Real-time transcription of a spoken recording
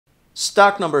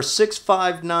Stock number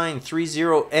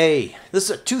 65930A. This is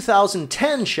a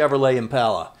 2010 Chevrolet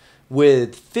Impala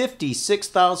with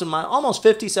 56,000 miles, almost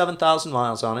 57,000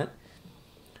 miles on it.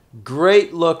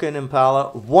 Great looking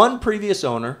Impala, one previous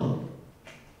owner.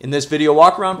 In this video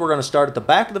walk around, we're going to start at the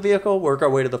back of the vehicle, work our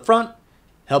way to the front,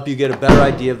 help you get a better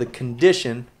idea of the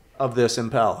condition of this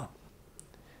Impala.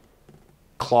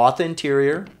 Cloth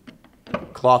interior.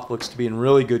 Cloth looks to be in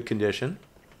really good condition.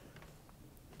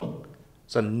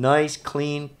 It's a nice,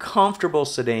 clean, comfortable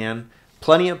sedan.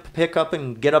 Plenty of pick up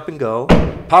and get up and go.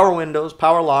 Power windows,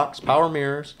 power locks, power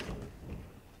mirrors.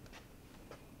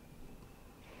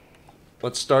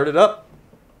 Let's start it up.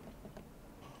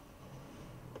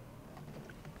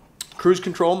 Cruise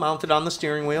control mounted on the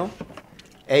steering wheel.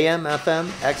 AM, FM,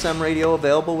 XM radio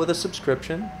available with a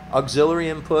subscription. Auxiliary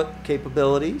input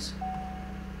capabilities.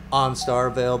 OnStar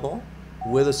available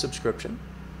with a subscription.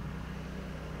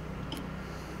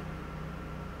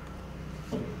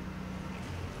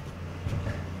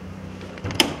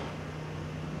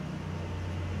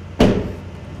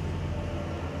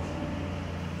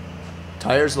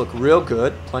 Tires look real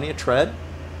good, plenty of tread.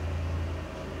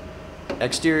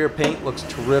 Exterior paint looks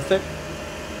terrific.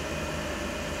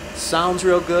 Sounds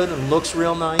real good and looks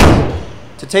real nice.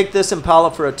 To take this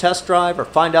Impala for a test drive or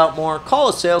find out more, call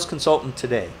a sales consultant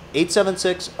today.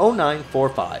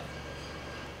 876-0945.